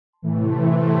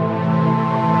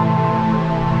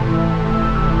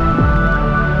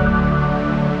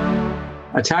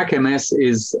AttackMS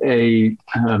is a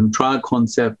trial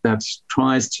concept that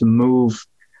tries to move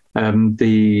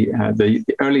the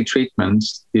early treatment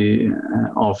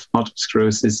of multiple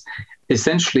sclerosis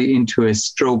essentially into a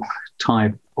stroke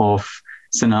type of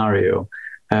scenario.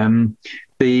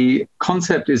 The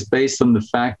concept is based on the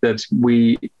fact that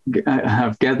we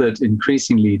have gathered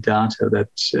increasingly data that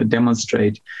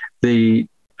demonstrate the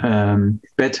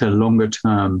better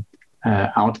longer-term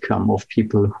outcome of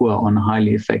people who are on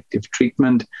highly effective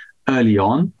treatment early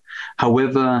on.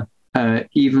 However,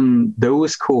 even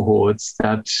those cohorts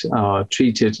that are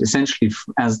treated essentially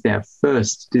as their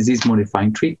first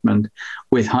disease-modifying treatment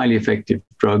with highly effective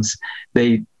drugs,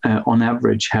 they on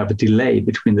average have a delay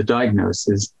between the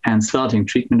diagnosis and starting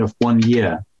treatment of 1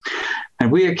 year.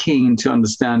 And we are keen to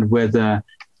understand whether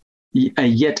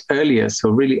yet earlier, so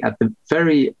really at the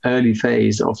very early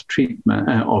phase of treatment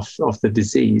of the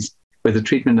disease, whether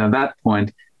treatment at that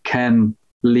point can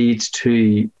lead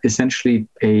to essentially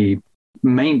a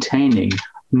maintaining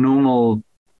normal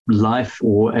life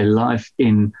or a life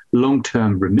in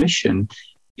long-term remission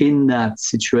in that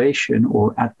situation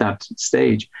or at that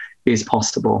stage is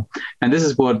possible. And this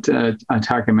is what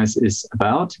AttackMS is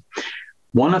about.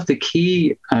 One of the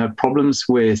key problems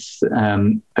with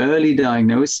early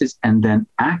diagnosis and then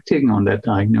acting on that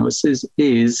diagnosis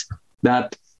is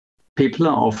that people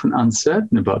are often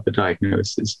uncertain about the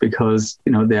diagnosis because,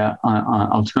 there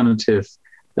are alternative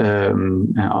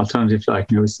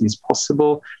diagnoses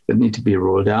possible that need to be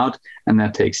rolled out, and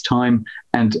that takes time.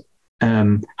 And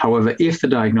however, if the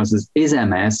diagnosis is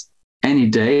MS, any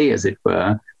day, as it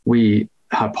were, we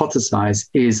hypothesize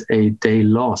is a day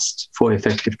lost for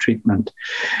effective treatment.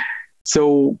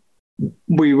 So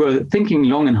we were thinking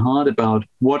long and hard about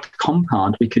what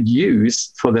compound we could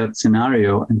use for that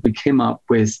scenario, and we came up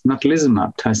with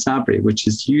Natalizumab, Tysabri, which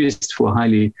is used for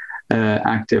highly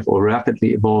active or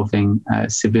rapidly evolving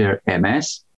severe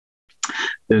MS.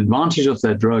 The advantage of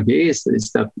that drug is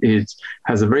that it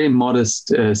has a very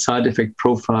modest side effect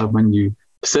profile when you,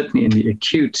 certainly in the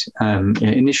acute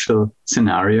initial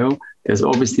scenario. There's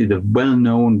obviously the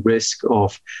well-known risk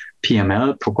of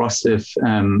PML, progressive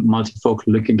multifocal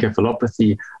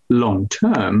leukoencephalopathy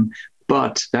long-term,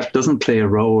 but that doesn't play a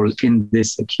role in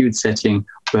this acute setting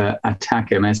where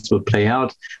AttackMS will play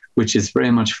out, which is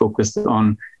very much focused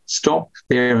on stop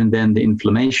there and then the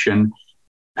inflammation,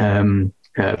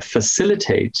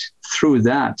 facilitate through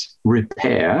that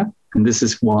repair. And this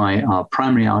is why our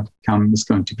primary outcome is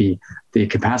going to be the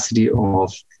capacity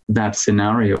of that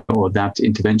scenario or that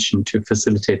intervention to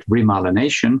facilitate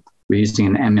remyelination. We're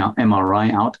using an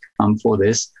MRI outcome for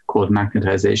this called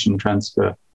magnetization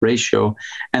transfer ratio.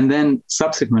 And then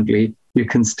subsequently, you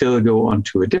can still go on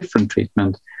to a different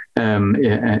treatment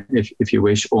if you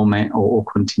wish, or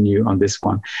continue on this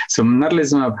one. So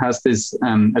Natalizumab has this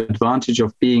advantage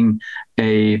of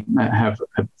have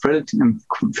a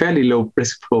fairly low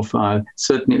risk profile,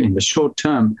 certainly in the short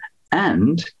term.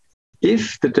 And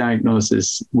if the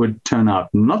diagnosis would turn out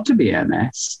not to be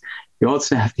MS, you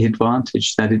also have the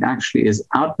advantage that it actually is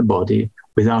out the body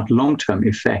without long-term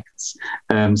effects.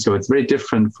 So it's very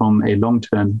different from a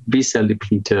long-term B-cell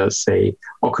depleter, say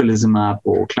ocrelizumab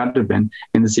or cladribine,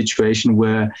 in the situation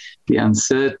where the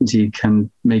uncertainty can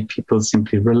make people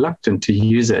simply reluctant to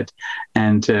use it,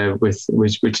 and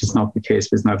which is not the case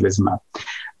with natalizumab.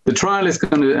 The trial is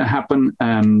going to happen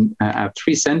at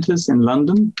 3 centres in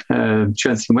London,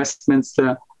 Chelsea and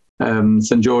Westminster,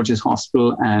 St George's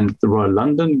Hospital, and the Royal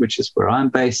London, which is where I'm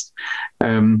based.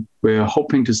 We're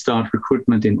hoping to start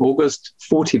recruitment in August,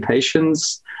 40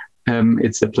 patients.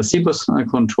 It's a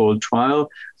placebo-controlled trial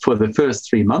for the first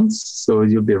 3 months. So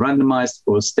you'll be randomized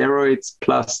for steroids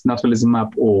plus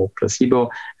natalizumab or placebo.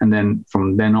 And then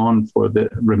from then on, for the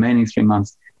remaining 3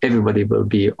 months, everybody will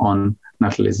be on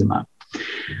natalizumab.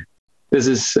 This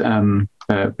is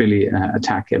really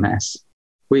AttackMS.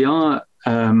 We are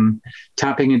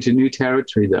tapping into new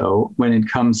territory, though, when it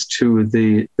comes to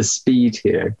the speed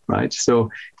here, right? So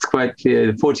it's quite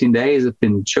clear the 14 days have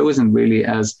been chosen really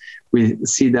as we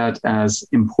see that as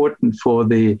important for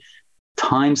the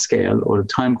time scale or the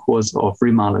time course of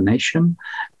remyelination,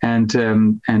 and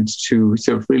to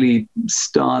sort of really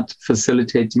start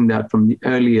facilitating that from the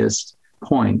earliest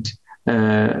point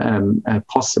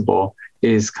possible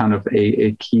is kind of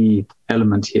a key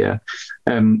element here.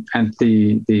 But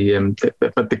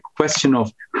the question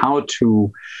of how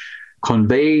to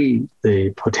convey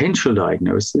the potential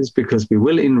diagnosis, because we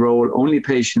will enroll only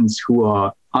patients who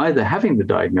are either having the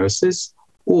diagnosis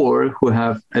or who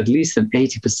have at least an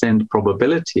 80%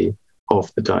 probability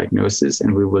of the diagnosis,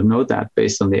 and we will know that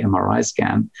based on the MRI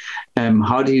scan.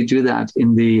 How do you do that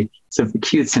in the sort of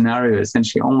acute scenario,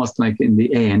 essentially almost like in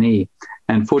the A&E?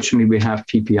 And fortunately, we have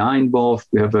PPI involved.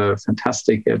 We have a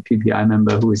fantastic PPI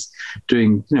member who is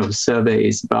doing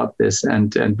surveys about this,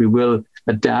 and we will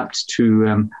adapt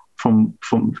to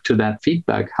to that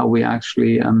feedback how we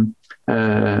actually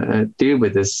deal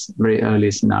with this very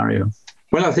early scenario.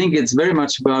 Well, I think it's very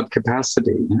much about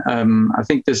capacity. I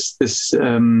think the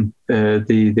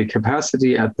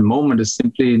capacity at the moment is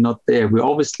simply not there.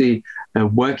 We're obviously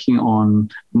working on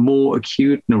more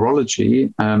acute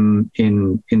neurology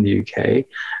in the UK,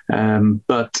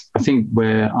 but I think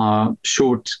where our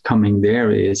shortcoming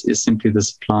there is simply the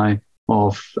supply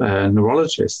of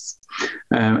neurologists,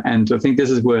 and I think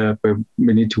this is where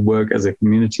we need to work as a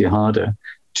community harder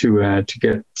to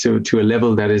get to a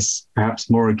level that is perhaps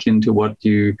more akin to what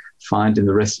you find in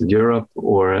the rest of Europe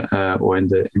or in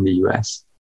the US.